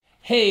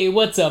Hey,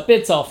 what's up?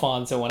 It's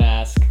Alfonso Wanna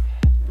Ask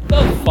the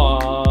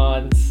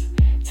Fonz.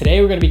 Today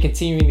we're going to be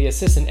continuing the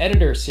Assistant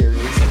Editor series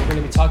and we're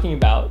going to be talking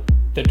about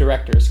the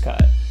Director's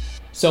Cut.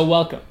 So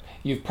welcome.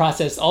 You've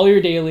processed all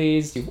your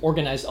dailies, you've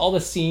organized all the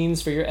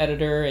scenes for your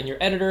editor, and your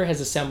editor has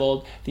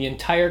assembled the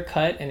entire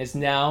cut and is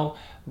now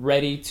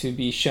ready to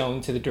be shown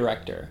to the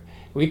director.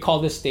 We call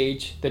this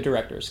stage the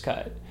Director's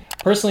Cut.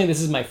 Personally, this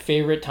is my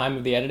favorite time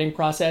of the editing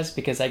process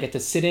because I get to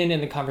sit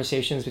in the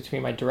conversations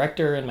between my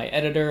director and my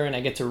editor, and I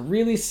get to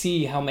really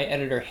see how my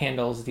editor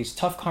handles these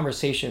tough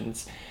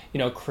conversations,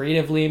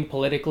 creatively and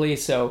politically.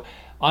 So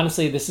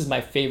honestly, this is my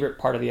favorite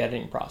part of the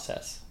editing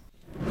process.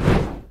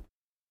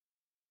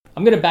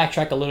 I'm going to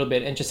backtrack a little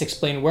bit and just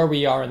explain where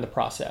we are in the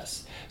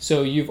process.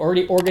 So you've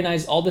already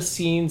organized all the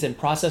scenes and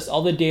processed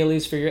all the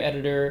dailies for your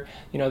editor.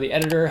 The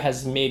editor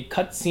has made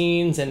cut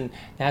scenes and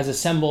has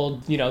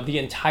assembled, the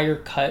entire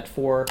cut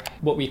for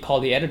what we call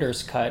the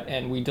editor's cut.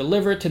 And we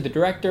deliver it to the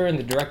director, and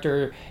the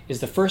director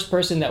is the first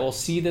person that will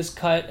see this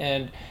cut.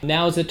 And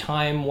now is the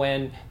time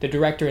when the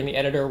director and the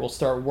editor will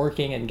start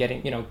working and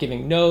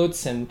giving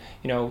notes and,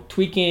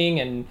 tweaking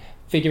and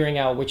figuring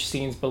out which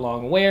scenes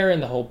belong where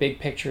in the whole big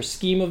picture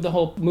scheme of the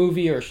whole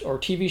movie or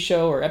TV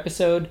show or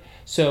episode.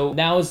 So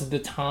now is the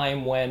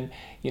time when,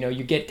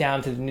 you get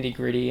down to the nitty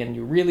gritty and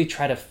you really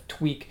try to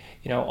tweak,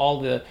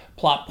 all the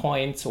plot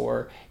points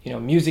or,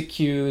 music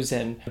cues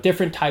and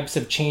different types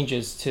of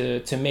changes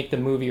to make the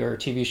movie or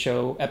TV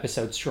show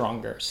episode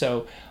stronger.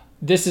 So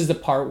this is the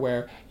part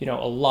where, a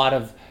lot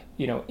of,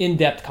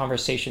 in-depth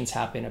conversations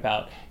happen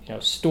about,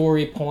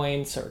 story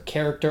points or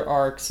character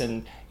arcs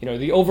and,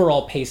 the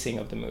overall pacing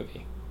of the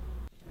movie.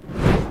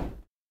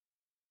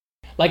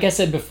 Like I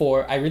said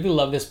before, I really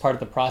love this part of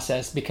the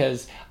process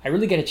because I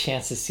really get a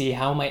chance to see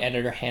how my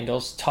editor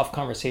handles tough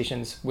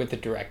conversations with the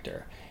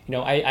director.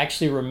 I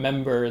actually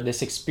remember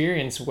this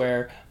experience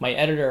where my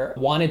editor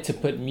wanted to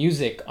put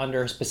music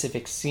under a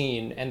specific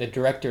scene and the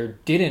director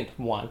didn't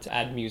want to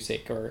add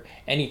music or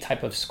any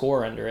type of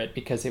score under it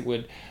because it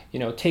would,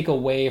 take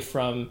away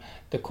from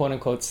the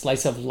quote-unquote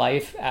slice of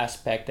life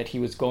aspect that he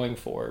was going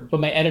for.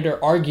 But my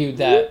editor argued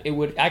that it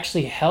would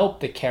actually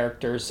help the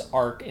character's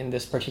arc in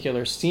this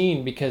particular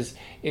scene because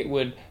it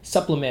would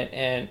supplement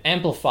and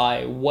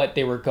amplify what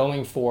they were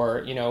going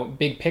for,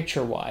 big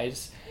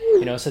picture-wise.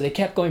 So they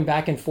kept going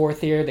back and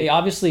forth here. They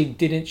obviously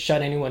didn't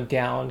shut anyone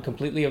down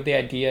completely of the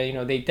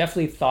idea. They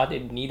definitely thought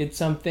it needed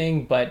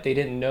something, but they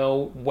didn't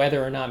know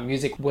whether or not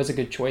music was a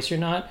good choice or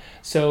not.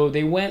 So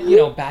they went,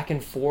 back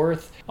and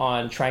forth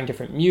on trying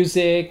different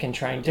music and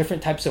trying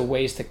different types of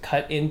ways to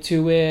cut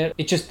into it.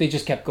 They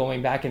just kept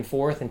going back and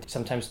forth and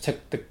sometimes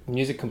took the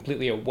music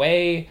completely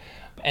away.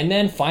 And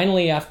then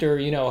finally, after,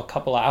 a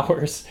couple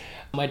hours,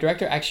 my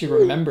director actually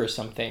remembers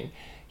something.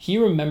 He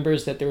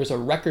remembers that there was a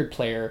record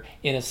player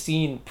in a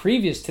scene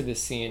previous to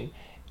this scene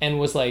and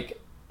was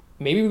like,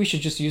 maybe we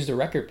should just use the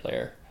record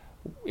player.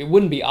 It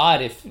wouldn't be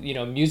odd if,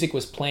 music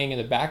was playing in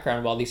the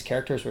background while these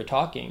characters were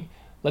talking.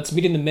 Let's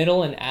meet in the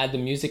middle and add the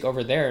music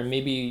over there, and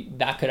maybe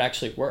that could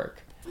actually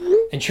work.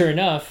 And sure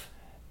enough,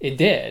 it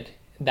did.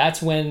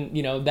 That's when,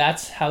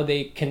 that's how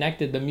they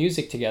connected the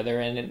music together.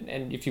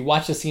 And if you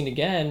watch the scene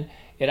again,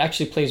 it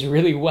actually plays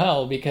really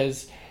well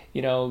because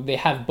they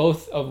have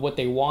both of what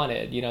they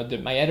wanted.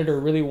 My editor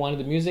really wanted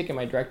the music and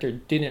my director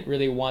didn't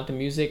really want the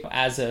music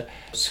as a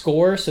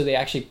score. So they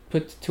actually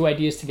put two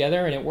ideas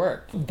together and it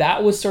worked.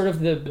 That was sort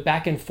of the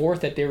back and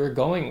forth that they were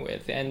going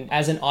with. And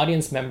as an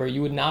audience member,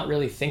 you would not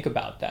really think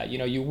about that.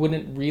 You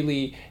wouldn't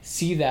really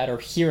see that or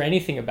hear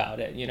anything about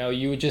it.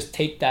 You would just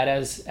take that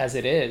as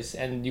it is.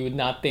 And you would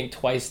not think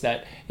twice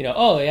that,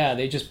 oh yeah,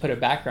 they just put a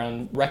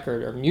background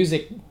record or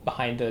music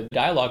behind the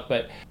dialogue.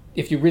 But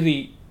if you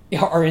really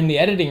are in the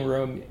editing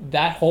room,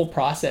 that whole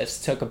process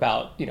took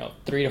about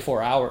 3 to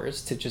 4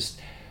 hours to just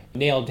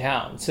nail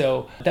down.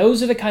 So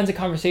those are the kinds of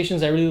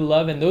conversations I really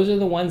love, and those are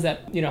the ones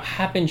that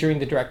happen during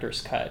the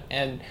director's cut.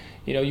 And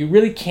you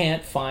really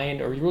can't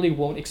find, or you really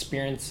won't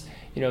experience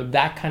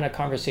that kind of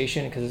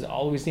conversation because it's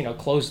always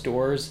closed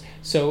doors.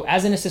 So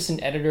as an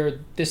assistant editor,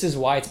 this is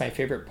why it's my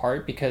favorite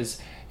part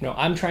because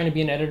I'm trying to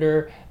be an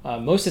editor.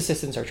 Most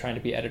assistants are trying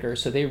to be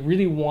editors, so they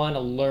really want to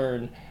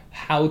learn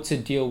how to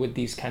deal with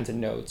these kinds of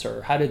notes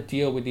or how to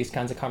deal with these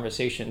kinds of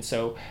conversations.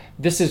 So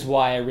this is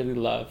why I really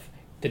love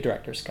the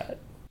director's cut.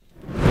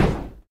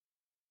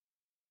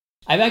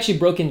 I've actually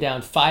broken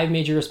down 5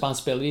 major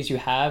responsibilities you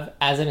have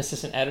as an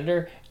assistant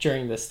editor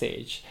during this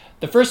stage.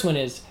 The first one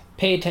is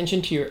pay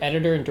attention to your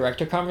editor and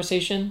director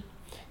conversation.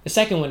 The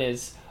second one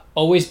is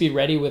always be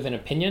ready with an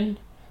opinion.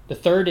 The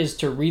third is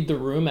to read the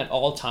room at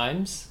all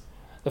times.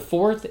 The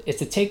fourth is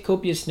to take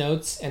copious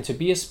notes and to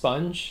be a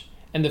sponge.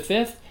 And the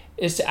fifth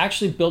is to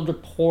actually build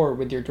rapport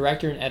with your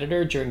director and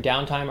editor during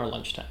downtime or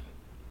lunchtime.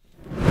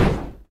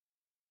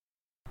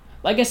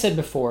 Like I said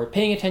before,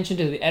 paying attention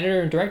to the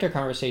editor and director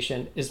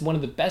conversation is one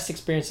of the best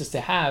experiences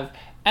to have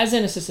as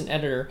an assistant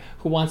editor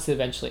who wants to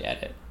eventually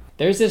edit.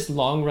 There's this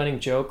long-running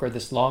joke or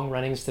this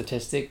long-running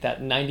statistic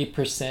that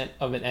 90%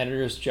 of an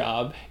editor's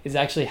job is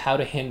actually how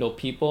to handle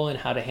people and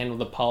how to handle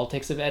the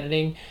politics of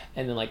editing,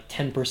 and then like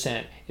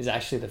 10% is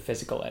actually the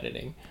physical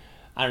editing.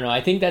 I don't know.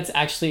 I think that's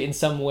actually in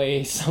some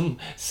way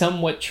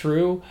somewhat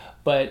true,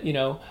 but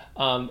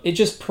it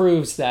just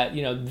proves that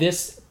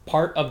this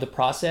part of the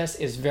process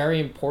is very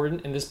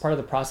important, and this part of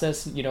the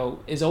process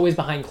is always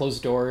behind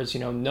closed doors.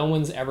 No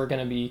one's ever going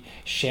to be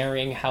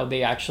sharing how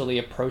they actually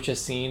approach a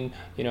scene,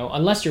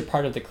 unless you're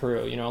part of the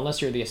crew,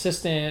 unless you're the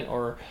assistant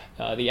or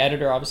the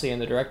editor, obviously,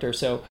 and the director.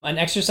 So an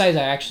exercise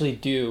I actually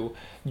do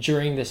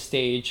during this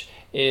stage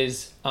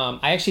is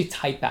I actually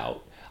type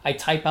out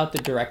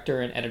the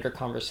director and editor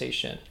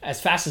conversation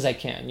as fast as I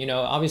can.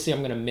 Obviously I'm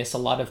going to miss a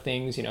lot of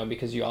things,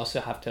 because you also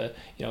have to,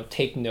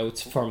 take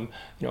notes from,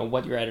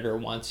 what your editor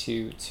wants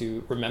you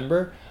to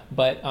remember.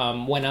 But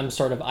when I'm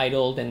sort of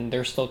idled and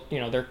they're still,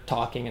 they're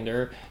talking and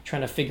they're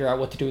trying to figure out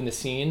what to do in the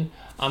scene,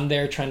 I'm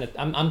there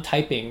I'm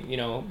typing,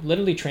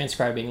 literally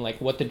transcribing like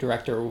what the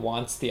director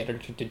wants the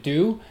editor to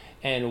do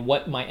and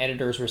what my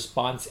editor's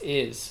response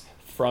is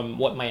from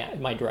what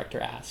my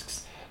director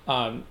asks.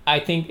 I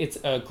think it's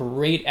a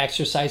great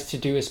exercise to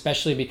do,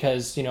 especially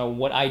because,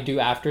 what I do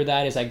after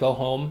that is I go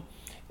home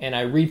and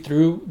I read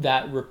through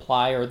that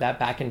reply or that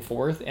back and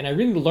forth, and I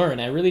really learn.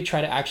 I really try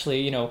to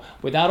actually,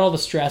 without all the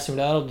stress and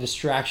without all the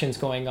distractions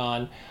going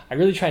on, I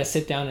really try to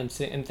sit down and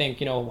think,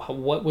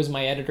 what was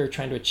my editor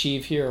trying to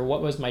achieve here, or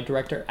what was my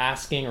director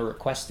asking or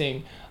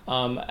requesting.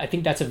 I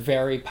think that's a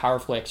very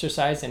powerful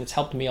exercise, and it's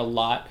helped me a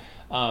lot.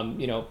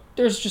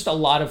 There's just a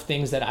lot of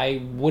things that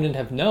I wouldn't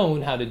have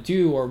known how to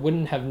do or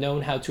wouldn't have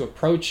known how to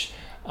approach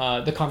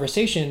the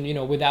conversation,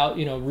 without,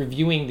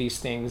 reviewing these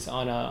things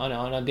on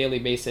a daily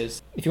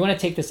basis. If you want to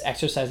take this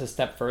exercise a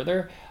step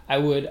further, I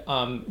would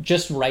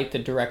just write the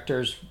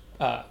director's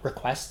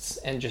requests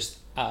and just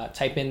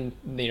type in,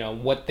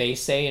 what they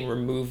say, and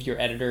remove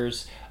your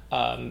editor's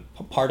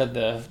part of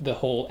the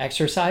whole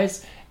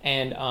exercise.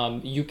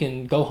 And you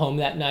can go home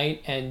that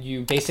night and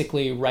you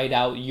basically write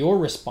out your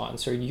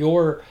response or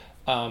your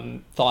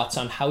thoughts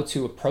on how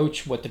to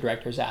approach what the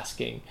director is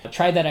asking.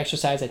 Try that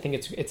exercise. I think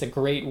it's a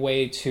great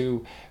way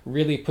to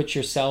really put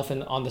yourself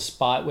on the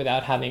spot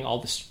without having all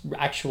the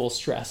actual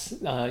stress,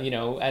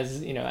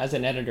 as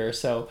an editor.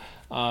 So,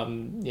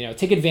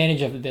 take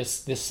advantage of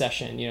this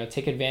session.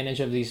 Take advantage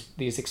of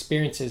these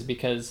experiences,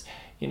 because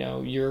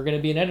you're going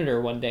to be an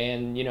editor one day,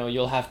 and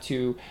you'll have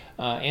to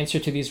answer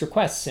to these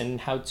requests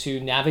and how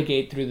to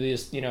navigate through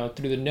this,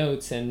 through the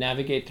notes and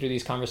navigate through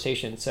these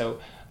conversations. So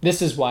this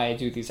is why I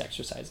do these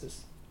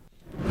exercises.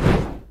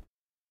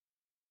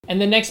 And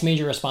the next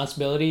major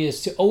responsibility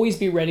is to always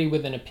be ready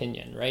with an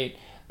opinion, right?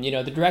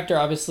 The director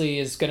obviously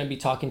is going to be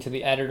talking to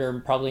the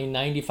editor probably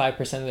 95%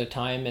 of the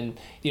time. And,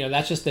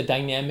 that's just the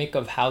dynamic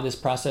of how this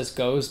process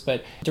goes.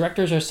 But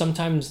directors are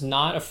sometimes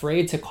not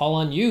afraid to call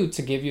on you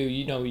to give you,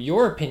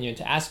 your opinion,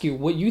 to ask you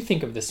what you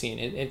think of the scene.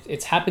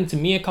 It's happened to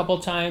me a couple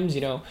of times,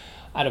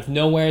 out of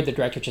nowhere, the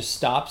director just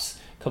stops,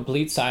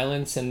 complete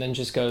silence, and then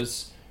just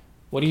goes,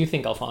 "What do you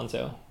think,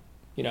 Alfonso?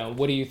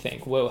 What do you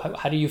think?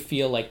 How do you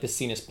feel like the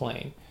scene is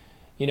playing?"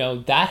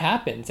 That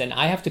happens, and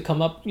I have to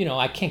come up,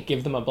 I can't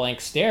give them a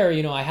blank stare,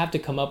 I have to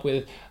come up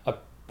with a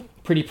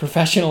pretty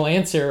professional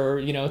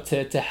answer,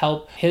 to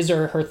help his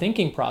or her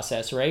thinking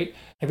process, right?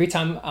 Every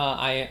time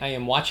I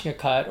am watching a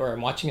cut or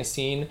I'm watching a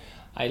scene,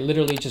 I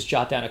literally just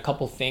jot down a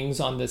couple things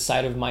on the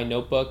side of my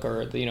notebook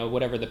or,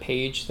 whatever the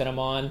page that I'm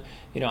on.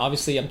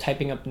 Obviously I'm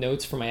typing up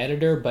notes for my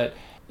editor, but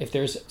if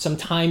there's some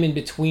time in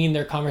between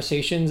their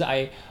conversations,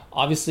 I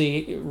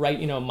obviously write,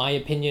 my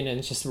opinion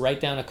and just write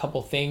down a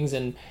couple things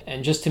and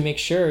just to make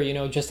sure,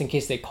 just in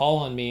case they call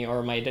on me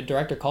or my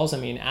director calls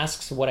on me and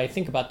asks what I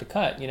think about the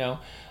cut,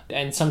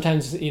 and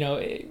sometimes,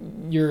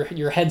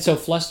 your head's so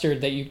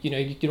flustered that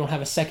you don't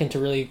have a second to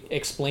really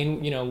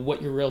explain,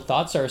 what your real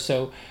thoughts are.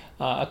 So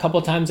a couple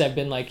of times I've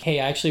been like, hey,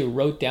 I actually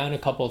wrote down a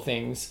couple of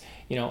things,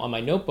 on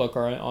my notebook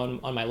or on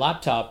my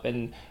laptop,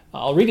 and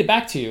I'll read it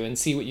back to you and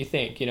see what you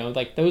think.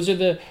 Like those are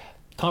the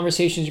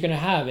conversations you're going to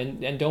have,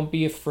 and don't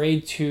be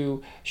afraid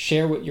to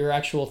share what your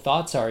actual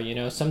thoughts are.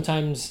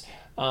 Sometimes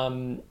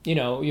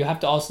you have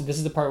to also, this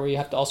is the part where you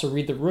have to also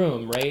read the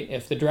room, right?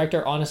 If the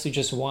director honestly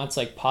just wants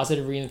like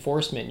positive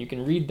reinforcement, you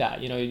can read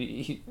that.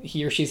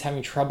 He or she's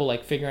having trouble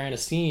like figuring out a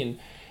scene,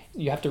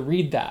 you have to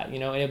read that.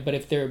 But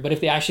if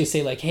they actually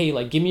say like, hey,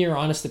 like give me your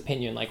honest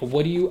opinion, like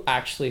what do you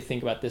actually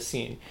think about this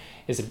scene?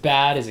 Is it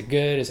bad? Is it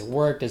good? Does it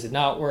work? Does it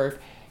not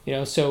work?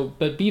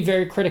 But be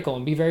very critical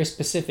and be very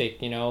specific.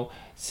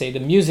 Say the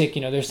music,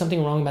 there's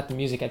something wrong about the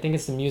music. I think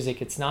it's the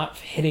music. It's not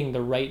hitting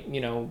the right,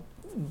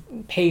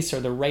 pace or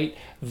the right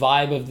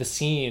vibe of the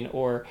scene,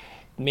 or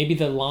maybe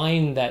the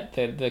line that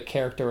the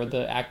character or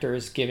the actor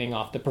is giving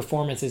off, the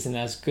performance isn't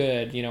as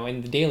good,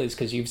 in the dailies,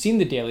 because you've seen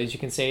the dailies. You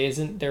can say,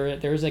 isn't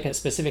there's like a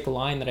specific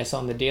line that I saw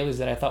in the dailies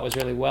that I thought was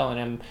really well,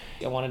 and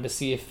I wanted to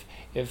see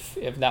if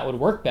that would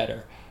work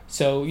better.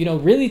 So,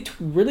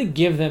 really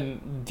give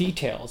them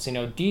details.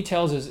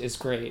 Details is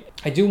great.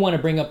 I do want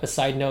to bring up a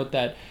side note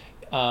that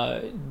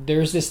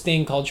there's this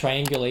thing called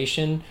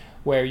triangulation,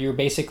 where you're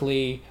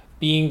basically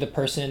being the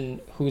person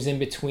who's in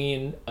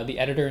between the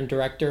editor and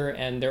director,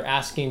 and they're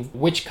asking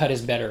which cut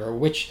is better, or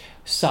which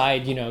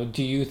side,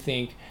 do you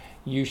think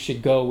you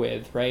should go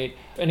with, right?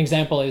 An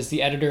example is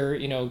the editor,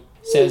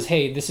 says,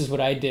 hey, this is what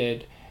I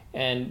did,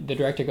 and the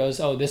director goes,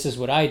 oh, this is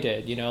what I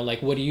did,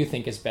 like, what do you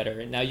think is better?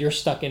 And now you're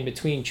stuck in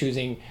between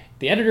choosing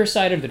the editor's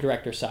side or the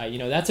director's side.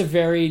 That's a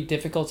very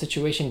difficult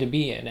situation to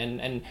be in,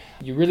 and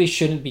you really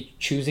shouldn't be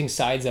choosing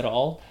sides at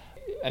all.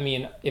 I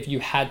mean, if you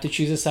had to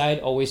choose a side,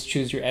 always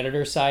choose your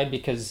editor's side,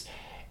 because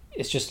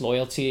it's just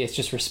loyalty, it's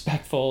just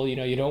respectful.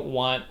 You don't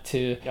want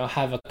to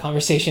have a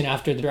conversation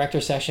after the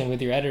director session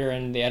with your editor,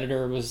 and the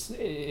editor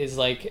is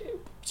like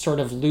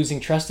sort of losing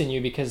trust in you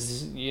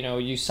because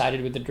you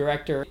sided with the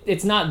director.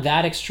 It's not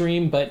that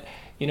extreme, but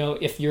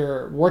if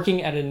you're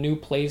working at a new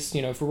place,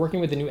 if you're working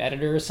with a new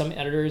editor, some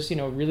editors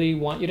really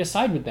want you to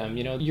side with them.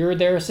 You're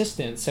their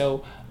assistant,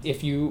 so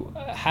if you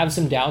have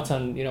some doubts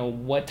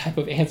on what type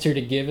of answer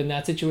to give in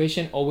that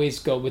situation, always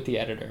go with the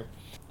editor.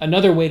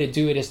 Another way to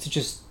do it is to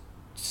just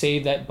say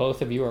that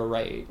both of you are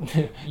right.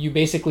 You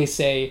basically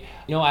say,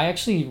 I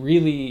actually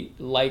really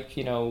like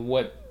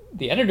what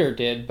the editor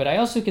did, but I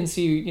also can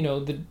see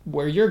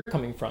where you're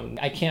coming from.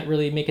 I can't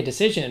really make a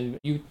decision.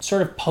 You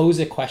sort of pose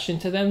a question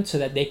to them so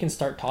that they can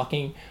start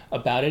talking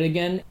about it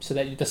again, so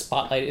that the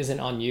spotlight isn't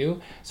on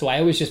you. So I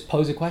always just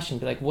pose a question,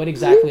 be like, what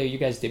exactly are you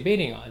guys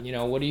debating on?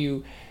 What are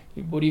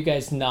you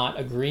guys not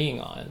agreeing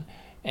on?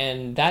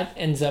 And that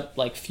ends up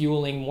like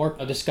fueling more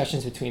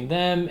discussions between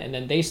them, and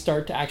then they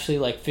start to actually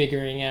like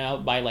figuring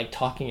out by like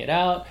talking it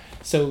out.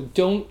 So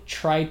don't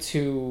try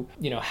to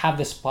have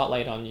the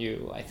spotlight on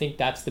you. I think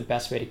that's the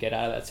best way to get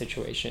out of that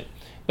situation.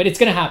 But it's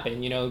going to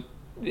happen.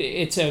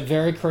 It's a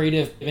very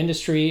creative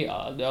industry.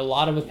 A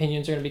lot of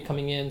opinions are going to be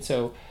coming in.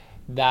 So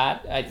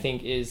that, I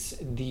think, is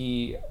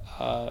the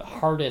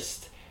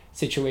hardest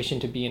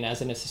situation to be in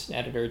as an assistant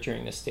editor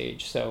during this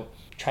stage. So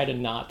try to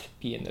not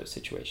be in those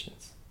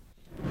situations.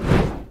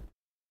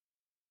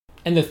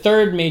 And the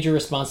third major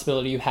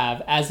responsibility you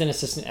have as an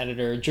assistant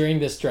editor during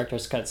this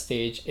director's cut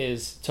stage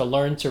is to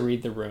learn to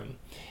read the room.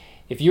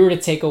 If you were to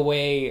take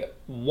away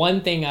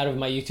one thing out of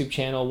my YouTube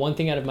channel, one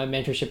thing out of my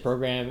mentorship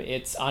program,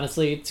 it's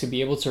honestly to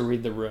be able to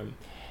read the room.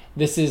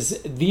 This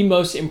is the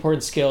most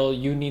important skill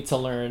you need to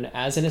learn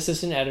as an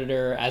assistant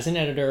editor, as an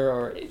editor,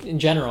 or in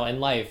general in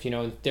life,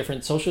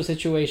 different social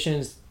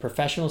situations,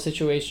 professional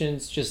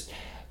situations, just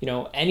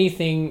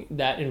anything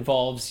that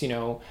involves,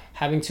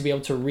 having to be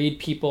able to read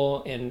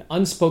people in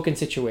unspoken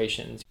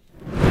situations.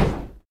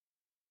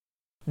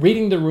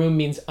 Reading the room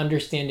means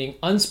understanding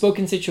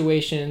unspoken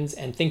situations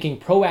and thinking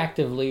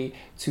proactively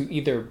to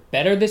either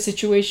better the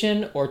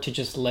situation or to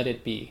just let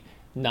it be,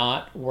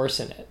 not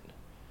worsen it.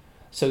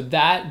 So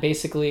that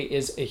basically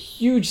is a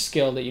huge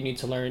skill that you need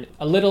to learn.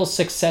 A little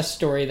success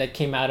story that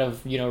came out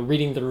of,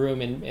 reading the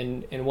room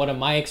in one of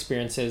my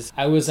experiences.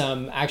 I was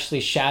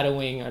actually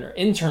shadowing or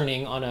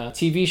interning on a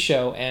TV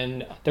show,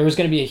 and there was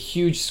going to be a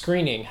huge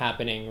screening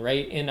happening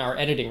right in our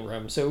editing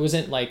room. So it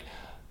wasn't like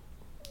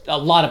a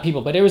lot of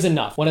people, but it was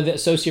enough. One of the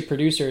associate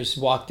producers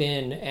walked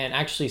in and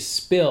actually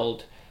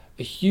spilled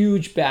a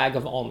huge bag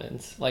of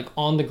almonds, like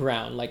on the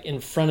ground, like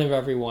in front of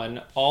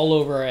everyone, all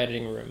over our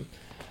editing room.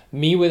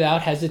 Me,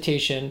 without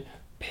hesitation,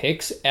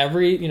 picks up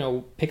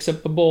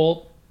the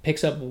bowl,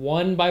 picks up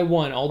one by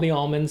one all the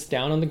almonds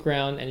down on the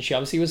ground, and she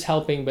obviously was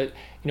helping, but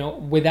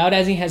without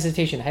any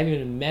hesitation. I haven't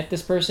even met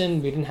this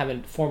person, we didn't have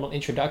a formal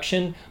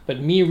introduction, but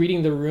me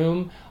reading the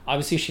room,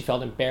 obviously she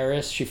felt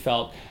embarrassed, she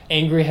felt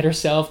angry at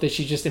herself that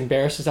she just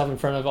embarrassed herself in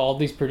front of all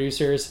these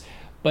producers,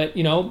 but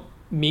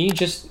me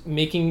just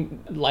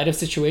making light of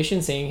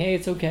situation, saying, hey,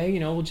 it's okay,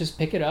 we'll just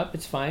pick it up,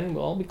 it's fine,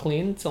 we'll all be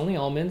clean, it's only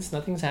almonds,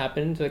 nothing's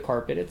happened to the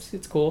carpet,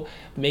 it's cool.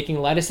 Making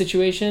light of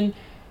situation.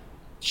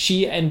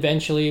 She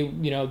eventually,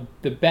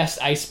 the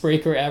best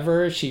icebreaker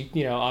ever, she,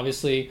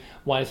 obviously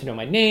wanted to know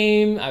my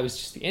name. I was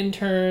just the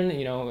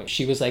intern.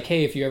 She was like,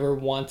 hey, if you ever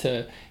want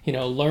to,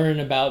 learn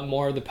about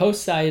more of the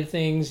post side of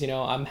things,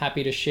 I'm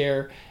happy to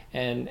share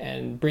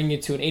and bring you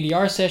to an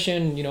ADR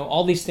session,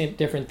 all these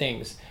different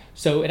things.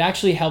 So it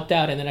actually helped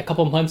out. And then a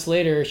couple months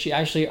later, she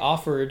actually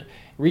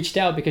reached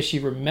out because she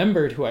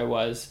remembered who I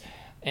was,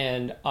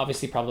 and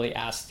obviously probably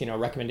asked,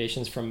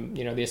 recommendations from,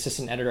 the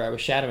assistant editor I was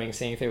shadowing,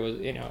 saying if it was,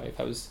 if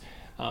I was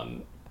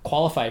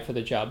qualified for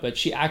the job. But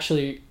she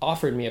actually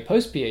offered me a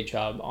post PA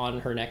job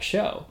on her next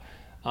show.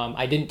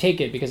 I didn't take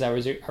it because I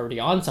was already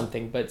on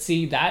something, but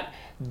see that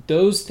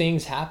those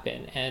things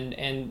happen,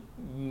 and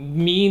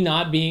me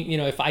not being,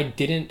 if I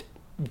didn't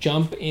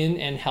jump in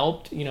and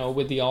helped,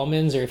 with the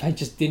almonds, or if I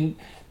just didn't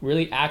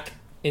really act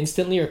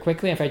instantly or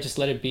quickly, if I just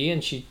let it be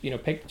and she,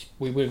 picked,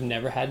 we would have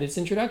never had this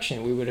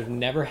introduction. We would have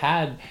never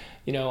had,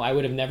 I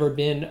would have never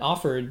been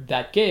offered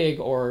that gig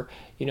or,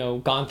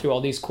 gone through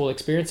all these cool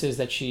experiences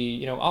that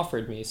she,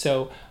 offered me.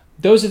 So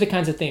those are the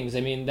kinds of things.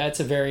 I mean, that's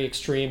a very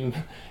extreme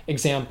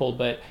example,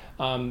 but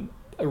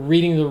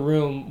reading the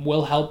room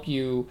will help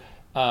you,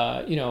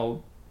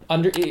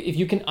 if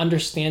you can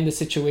understand the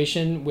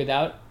situation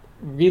without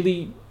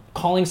really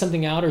calling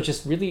something out, or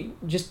just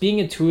being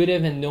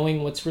intuitive and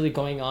knowing what's really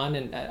going on,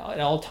 and at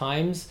all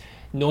times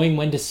knowing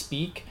when to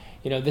speak.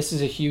 This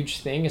is a huge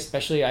thing,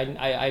 especially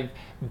I've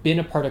been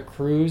a part of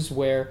crews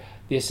where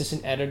the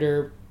assistant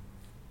editor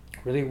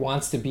really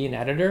wants to be an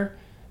editor,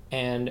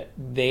 and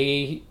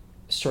they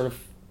sort of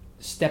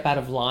step out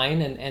of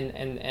line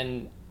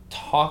and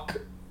talk,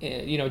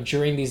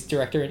 during these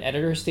director and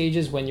editor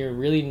stages when you're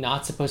really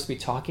not supposed to be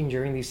talking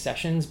during these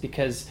sessions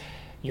because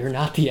you're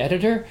not the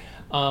editor.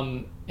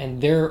 And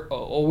they're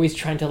always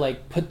trying to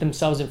like put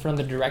themselves in front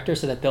of the director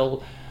so that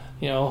they'll,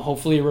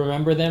 hopefully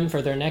remember them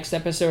for their next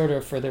episode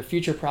or for their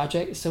future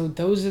project. So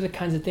those are the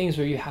kinds of things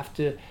where you have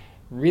to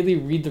really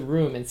read the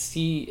room and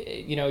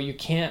see, you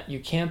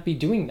can't be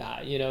doing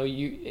that.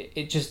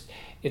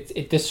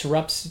 It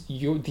disrupts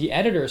the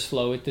editor's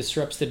flow, it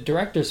disrupts the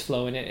director's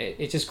flow, and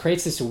it just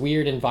creates this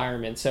weird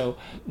environment. So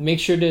make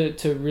sure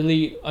to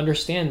really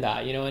understand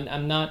that,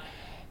 and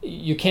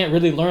you can't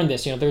really learn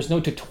this, there's no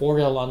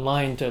tutorial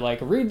online to like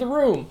read the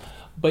room,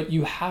 but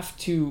you have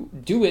to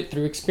do it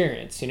through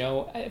experience.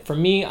 For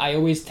me, I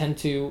always tend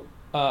to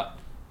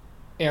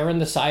err on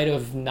the side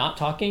of not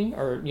talking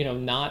or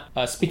not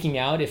speaking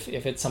out if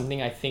it's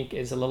something I think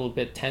is a little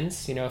bit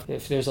tense.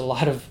 If there's a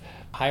lot of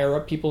higher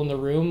up people in the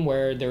room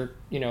where they're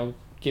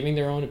giving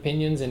their own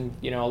opinions, and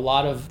a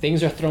lot of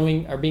things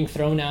are being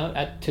thrown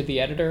out to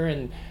the editor,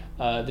 and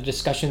the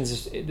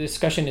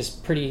discussion is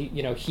pretty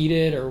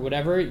heated or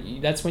whatever,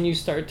 that's when you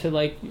start to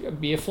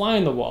like be a fly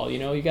on the wall.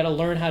 You got to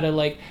learn how to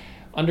like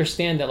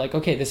understand that, like,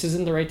 okay, this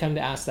isn't the right time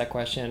to ask that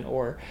question,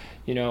 or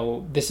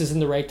this isn't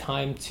the right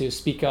time to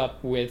speak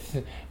up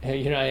with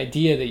an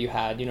idea that you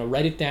had.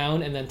 Write it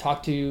down and then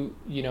talk to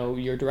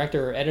your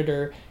director or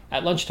editor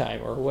at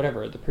lunchtime or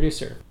whatever, the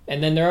producer.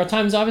 And then there are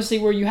times obviously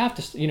where you have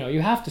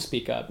to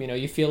speak up.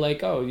 You feel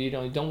like, oh, you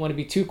don't want to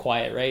be too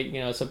quiet,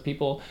 right? Some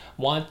people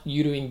want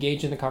you to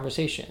engage in the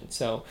conversation.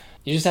 So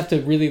you just have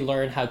to really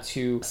learn how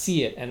to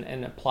see it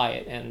and apply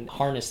it and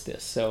harness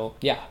this. So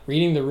yeah,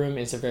 reading the room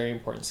is a very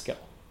important skill.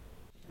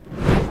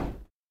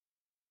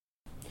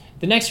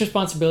 The next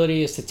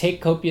responsibility is to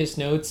take copious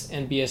notes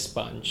and be a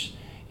sponge.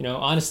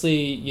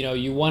 Honestly,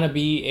 you want to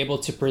be able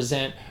to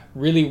present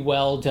really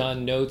well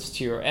done notes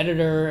to your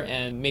editor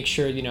and make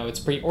sure, it's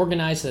pretty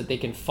organized so that they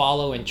can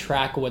follow and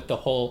track what the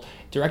whole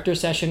director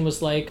session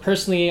was like.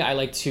 Personally, I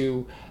like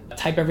to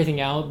type everything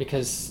out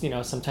because,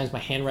 sometimes my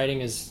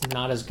handwriting is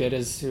not as good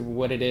as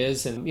what it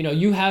is. And,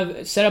 you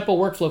have set up a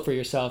workflow for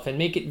yourself and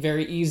make it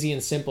very easy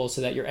and simple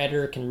so that your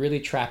editor can really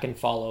track and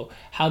follow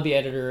how the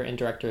editor and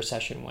director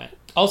session went.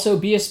 Also,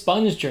 be a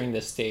sponge during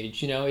this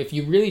stage. If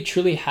you really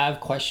truly have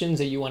questions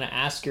that you want to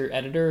ask your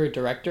editor or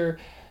director,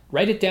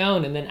 write it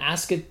down and then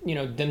ask it,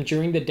 them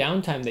during the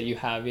downtime that you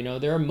have.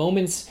 There are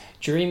moments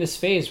during this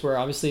phase where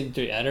obviously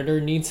the editor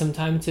needs some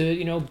time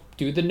to,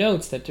 do the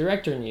notes that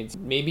director needs.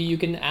 Maybe you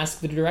can ask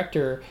the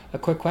director a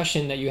quick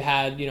question that you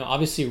had,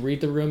 obviously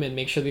read the room and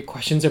make sure the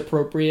question's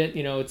appropriate.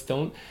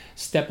 Don't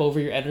step over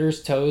your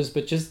editor's toes,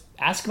 but just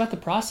ask about the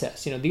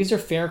process. These are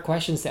fair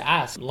questions to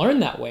ask. Learn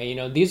that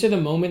way. These are the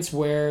moments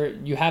where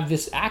you have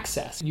this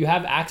access. You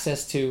have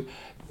access to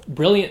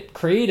brilliant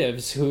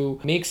creatives who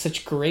make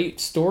such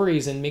great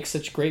stories and make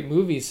such great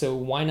movies. So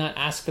why not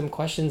ask them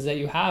questions that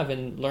you have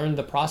and learn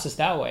the process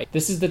that way?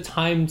 This is the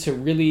time to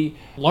really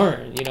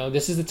learn.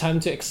 This is the time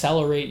to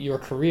accelerate your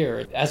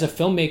career. As a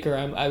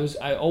filmmaker,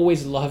 I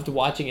always loved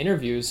watching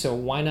interviews. So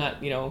why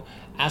not,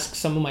 ask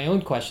some of my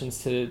own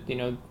questions to,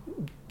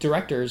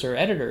 directors or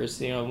editors,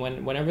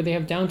 whenever they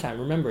have downtime.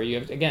 Remember,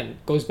 again,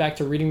 goes back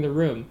to reading the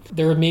room.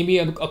 There may be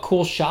a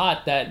cool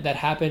shot that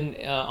happened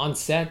on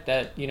set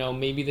that,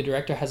 maybe the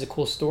director has a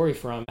cool story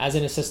from. As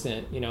an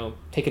assistant,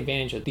 take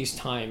advantage of these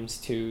times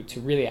to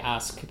really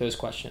ask those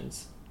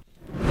questions.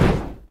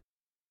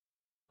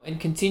 And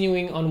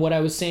continuing on what I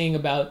was saying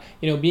about,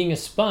 being a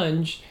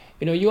sponge,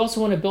 you also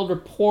want to build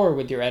rapport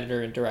with your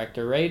editor and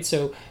director, right?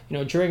 So,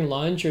 during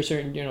lunch or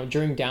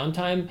during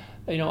downtime,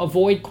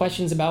 avoid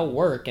questions about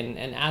work and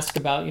ask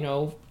about,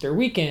 their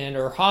weekend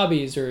or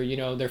hobbies or,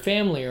 their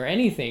family or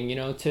anything,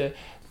 to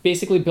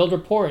basically build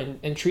rapport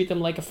and treat them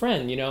like a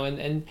friend,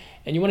 and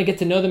you want to get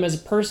to know them as a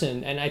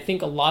person. And I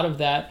think a lot of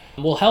that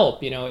will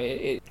help.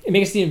 It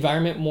makes the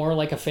environment more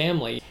like a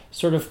family,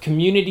 sort of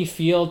community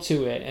feel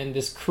to it, and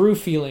this crew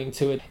feeling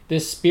to it,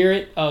 this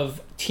spirit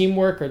of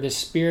teamwork or this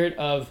spirit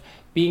of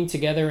being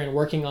together and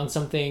working on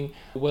something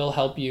will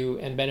help you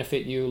and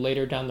benefit you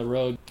later down the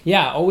road.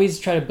 Yeah, always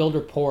try to build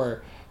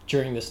rapport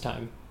during this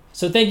time.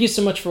 So thank you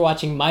so much for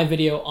watching my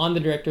video on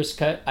the director's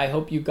cut. I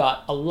hope you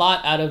got a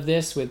lot out of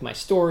this with my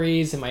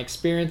stories and my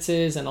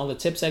experiences and all the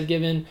tips I've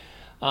given.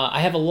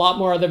 I have a lot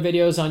more other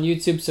videos on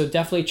YouTube, so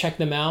definitely check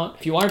them out.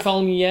 If you aren't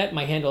following me yet,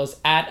 my handle is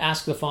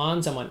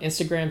 @AskTheFonz. I'm on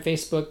Instagram,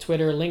 Facebook,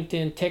 Twitter,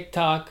 LinkedIn,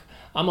 TikTok.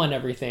 I'm on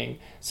everything.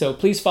 So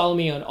please follow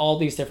me on all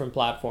these different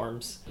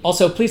platforms.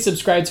 Also, please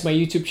subscribe to my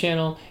YouTube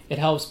channel. It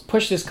helps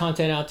push this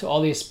content out to all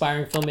the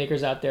aspiring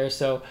filmmakers out there.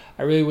 So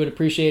I really would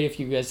appreciate it if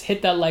you guys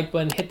hit that like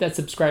button, hit that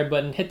subscribe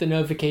button, hit the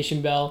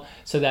notification bell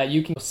so that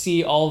you can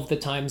see all of the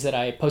times that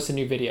I post a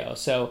new video.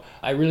 So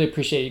I really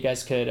appreciate you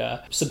guys could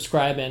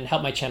subscribe and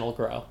help my channel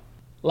grow.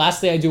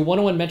 Lastly, I do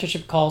one-on-one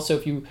mentorship calls, so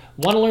if you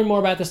want to learn more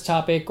about this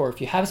topic, or if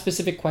you have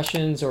specific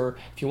questions, or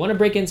if you want to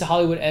break into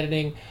Hollywood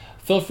editing,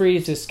 feel free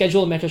to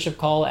schedule a mentorship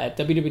call at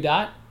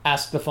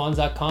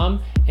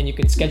www.askthefonz.com, and you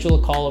can schedule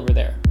a call over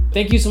there.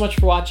 Thank you so much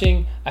for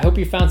watching. I hope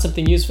you found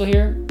something useful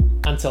here.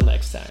 Until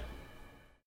next time.